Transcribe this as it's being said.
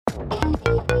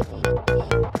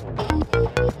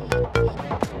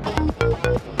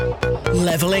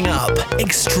Leveling up.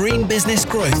 Extreme business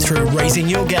growth through raising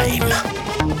your game.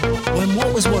 When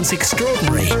what was once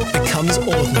extraordinary becomes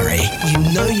ordinary, you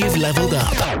know you've leveled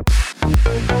up.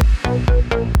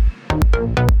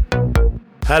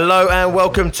 Hello and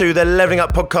welcome to the Leveling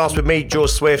Up Podcast with me, George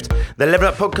Swift. The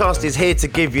Leveling Up Podcast is here to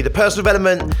give you the personal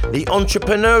development, the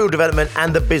entrepreneurial development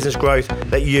and the business growth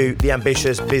that you, the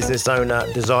ambitious business owner,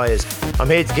 desires. I'm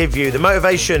here to give you the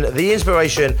motivation, the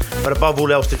inspiration, but above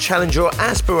all else to challenge your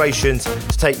aspirations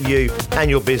to take you and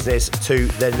your business to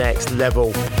the next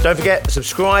level. Don't forget to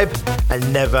subscribe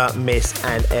and never miss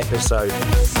an episode.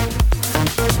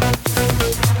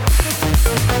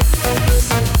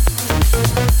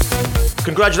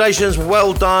 Congratulations,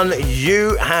 well done.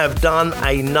 You have done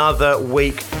another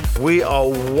week. We are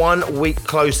 1 week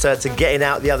closer to getting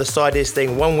out the other side of this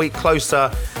thing, 1 week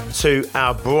closer to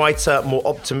our brighter, more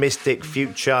optimistic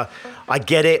future. I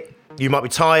get it. You might be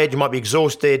tired, you might be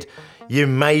exhausted, you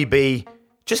may be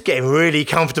just getting really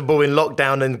comfortable in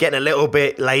lockdown and getting a little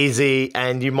bit lazy,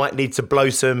 and you might need to blow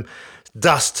some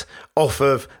dust off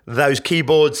of those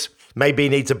keyboards. Maybe you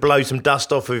need to blow some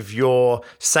dust off of your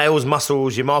sales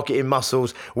muscles, your marketing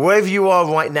muscles. Wherever you are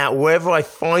right now, wherever I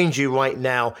find you right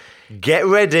now, get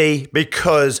ready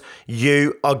because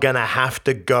you are going to have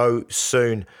to go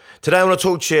soon. Today I want to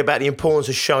talk to you about the importance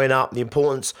of showing up, the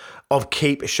importance of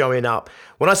keep showing up.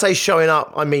 When I say showing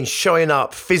up, I mean showing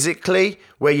up physically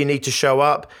where you need to show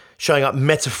up, showing up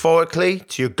metaphorically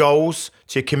to your goals,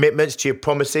 to your commitments, to your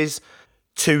promises,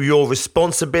 to your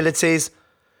responsibilities.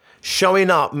 Showing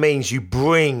up means you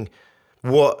bring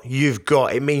what you've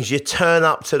got. It means you turn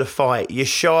up to the fight. You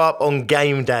show up on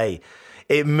game day.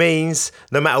 It means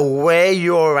no matter where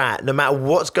you're at, no matter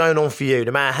what's going on for you,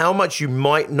 no matter how much you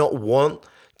might not want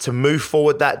to move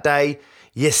forward that day,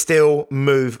 you still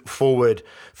move forward.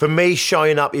 For me,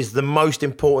 showing up is the most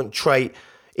important trait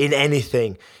in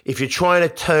anything. If you're trying to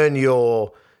turn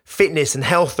your fitness and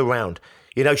health around,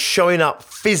 you know, showing up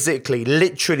physically,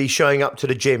 literally showing up to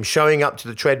the gym, showing up to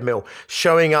the treadmill,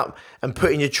 showing up and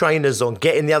putting your trainers on,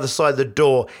 getting the other side of the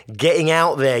door, getting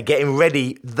out there, getting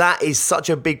ready, that is such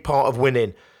a big part of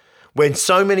winning. When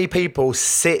so many people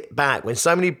sit back, when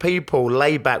so many people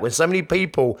lay back, when so many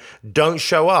people don't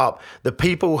show up, the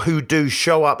people who do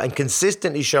show up and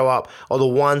consistently show up are the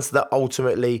ones that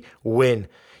ultimately win.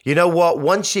 You know what?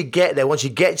 Once you get there, once you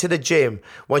get to the gym,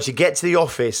 once you get to the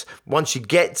office, once you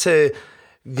get to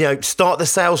start the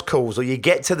sales calls, or you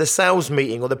get to the sales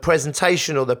meeting or the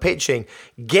presentation or the pitching,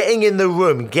 getting in the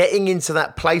room, getting into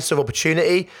that place of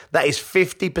opportunity, that is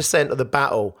 50% of the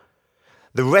battle.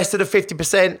 The rest of the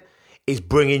 50% is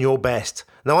bringing your best.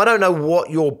 Now, I don't know what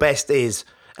your best is.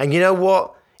 And you know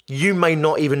what? You may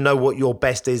not even know what your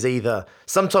best is either.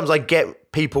 Sometimes I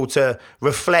get people to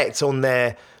reflect on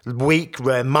their week,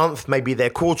 their month, maybe their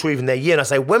quarter, even their year. And I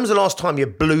say, when was the last time you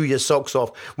blew your socks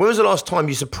off? When was the last time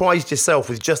you surprised yourself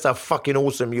with just how fucking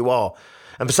awesome you are?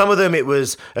 And for some of them, it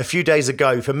was a few days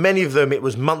ago. For many of them, it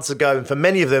was months ago. And for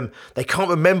many of them, they can't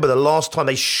remember the last time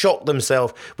they shocked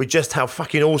themselves with just how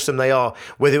fucking awesome they are,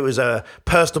 whether it was a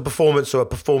personal performance or a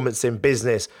performance in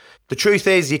business. The truth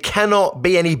is, you cannot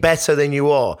be any better than you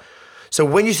are. So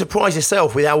when you surprise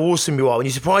yourself with how awesome you are, when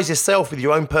you surprise yourself with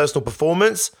your own personal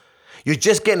performance, you're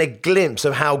just getting a glimpse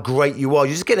of how great you are.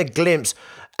 You're just getting a glimpse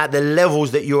at the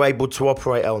levels that you're able to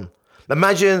operate on.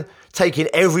 Imagine taking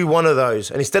every one of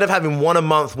those, and instead of having one a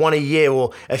month, one a year,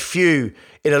 or a few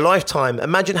in a lifetime,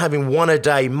 imagine having one a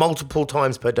day, multiple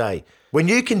times per day. When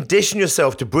you condition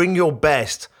yourself to bring your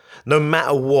best, no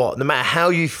matter what, no matter how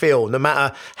you feel, no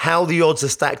matter how the odds are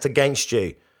stacked against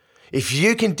you, if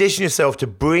you condition yourself to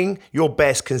bring your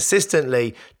best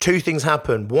consistently, two things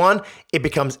happen. One, it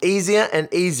becomes easier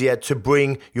and easier to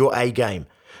bring your A game.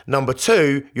 Number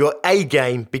two, your A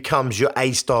game becomes your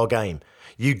A-star game.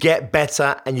 You get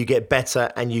better and you get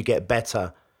better and you get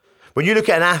better. When you look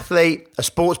at an athlete, a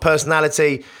sports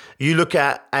personality, you look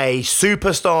at a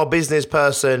superstar business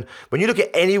person, when you look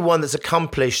at anyone that's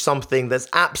accomplished something that's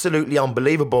absolutely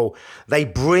unbelievable, they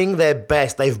bring their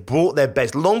best, they've brought their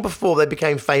best long before they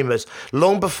became famous,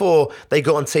 long before they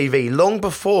got on TV, long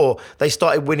before they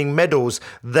started winning medals,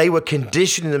 they were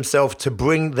conditioning themselves to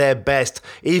bring their best,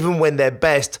 even when their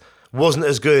best wasn't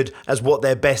as good as what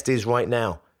their best is right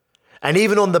now. And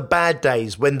even on the bad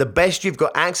days, when the best you've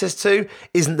got access to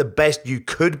isn't the best you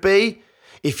could be,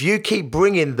 if you keep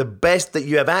bringing the best that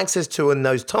you have access to in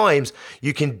those times,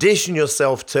 you condition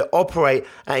yourself to operate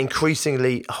at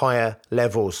increasingly higher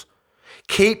levels.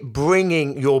 Keep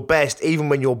bringing your best, even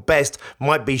when your best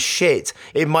might be shit.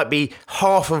 It might be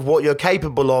half of what you're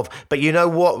capable of. But you know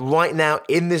what? Right now,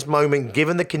 in this moment,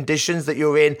 given the conditions that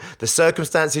you're in, the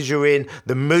circumstances you're in,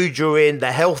 the mood you're in,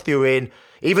 the health you're in,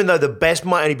 even though the best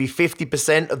might only be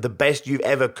 50% of the best you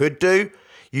ever could do,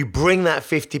 you bring that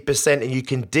 50% and you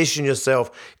condition yourself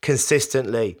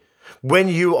consistently. When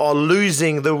you are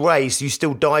losing the race, you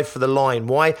still dive for the line.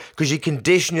 Why? Because you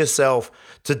condition yourself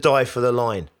to dive for the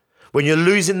line. When you're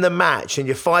losing the match and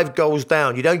you're 5 goals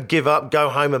down, you don't give up, go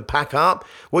home and pack up.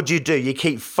 What do? You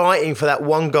keep fighting for that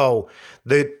one goal.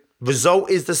 The result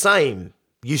is the same.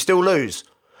 You still lose.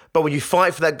 But when you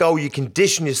fight for that goal, you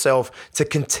condition yourself to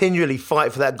continually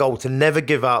fight for that goal, to never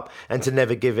give up and to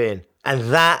never give in.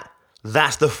 And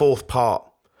that's the fourth part.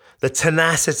 The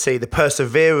tenacity, the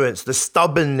perseverance, the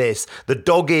stubbornness, the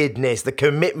doggedness, the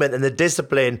commitment and the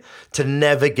discipline to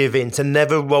never give in, to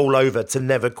never roll over, to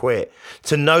never quit.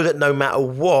 To know that no matter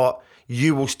what,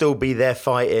 you will still be there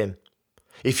fighting.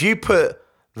 If you put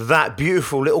that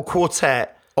beautiful little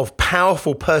quartet of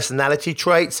powerful personality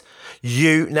traits,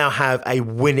 you now have a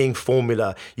winning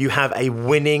formula. You have a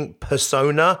winning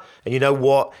persona. And you know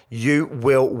what? You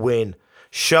will win.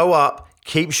 Show up,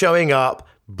 keep showing up,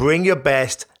 bring your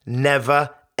best, never,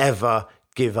 ever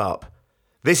give up.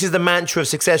 This is the mantra of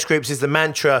Success Groups. It's the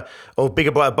mantra of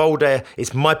Bigger, Brighter, Bolder.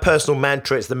 It's my personal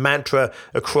mantra. It's the mantra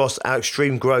across our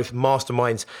Extreme Growth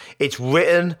Masterminds. It's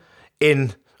written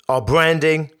in our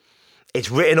branding.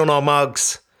 It's written on our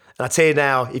mugs. And I tell you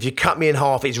now, if you cut me in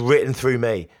half, it's written through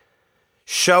me.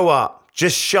 Show up.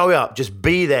 Just show up. Just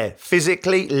be there.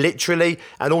 Physically, literally,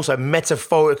 and also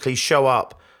metaphorically show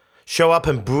up. Show up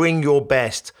and bring your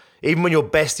best. Even when your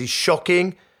best is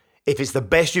shocking, if it's the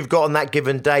best you've got on that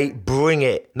given day, bring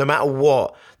it. No matter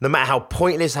what. No matter how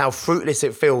pointless, how fruitless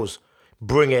it feels,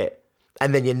 bring it.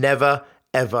 And then you never,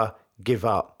 ever give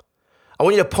up. I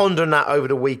want you to ponder on that over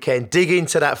the weekend. Dig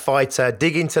into that fighter,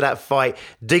 dig into that fight,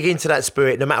 dig into that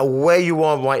spirit. No matter where you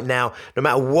are right now, no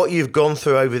matter what you've gone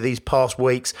through over these past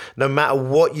weeks, no matter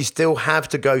what you still have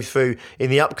to go through in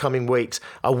the upcoming weeks,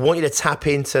 I want you to tap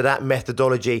into that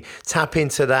methodology, tap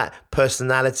into that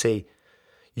personality.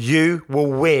 You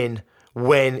will win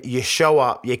when you show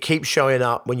up, you keep showing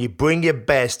up, when you bring your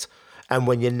best, and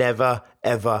when you never,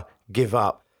 ever give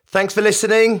up. Thanks for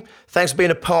listening. Thanks for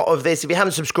being a part of this. If you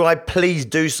haven't subscribed, please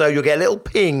do so. You'll get a little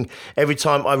ping every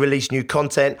time I release new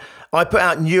content. I put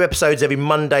out new episodes every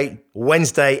Monday,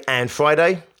 Wednesday, and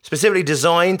Friday, specifically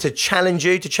designed to challenge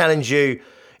you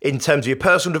in terms of your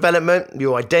personal development,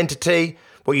 your identity,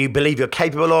 what you believe you're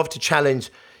capable of, to challenge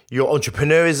your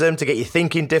entrepreneurism, to get you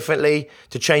thinking differently,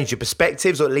 to change your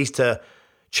perspectives, or at least to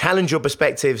challenge your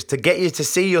perspectives, to get you to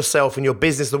see yourself and your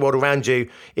business, the world around you,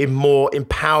 in more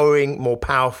empowering, more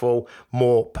powerful,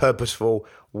 more purposeful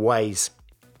ways.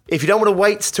 If you don't want to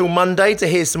wait till Monday to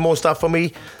hear some more stuff from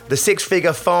me, the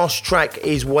 6-figure fast track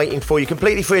is waiting for you,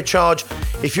 completely free of charge.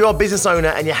 If you're a business owner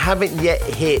and you haven't yet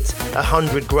hit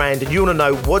 100 grand and you want to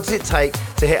know what does it take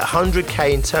to hit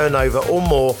 100K in turnover or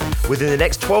more within the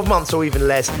next 12 months or even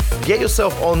less, get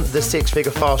yourself on the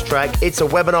 6-figure fast track. It's a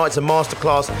webinar, it's a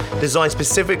masterclass designed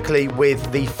specifically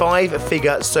with the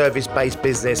 5-figure service-based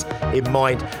business in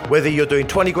mind. Whether you're doing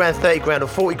 20 grand, 30 grand or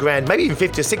 40 grand, maybe even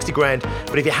 50 or 60 grand,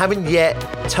 but if you haven't yet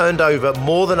turned over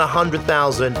more than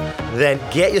 100,000, then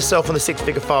get yourself on the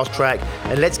 6-figure fast track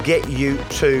and let's get you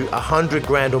to 100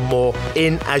 grand or more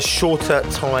in as shorter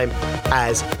time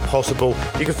as possible.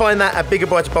 You can find that at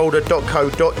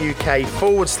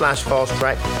biggerbrighterbolder.co.uk/fast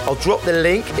track. I'll drop the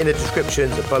link in the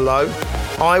descriptions below.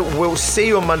 I will see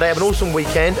you on Monday. Have an awesome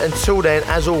weekend. Until then,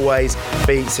 as always,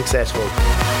 be successful.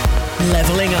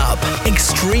 Leveling up.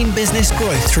 Extreme business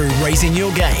growth through raising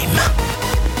your game.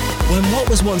 When what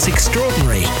was once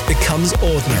extraordinary becomes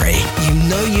ordinary, you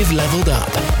know you've leveled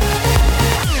up.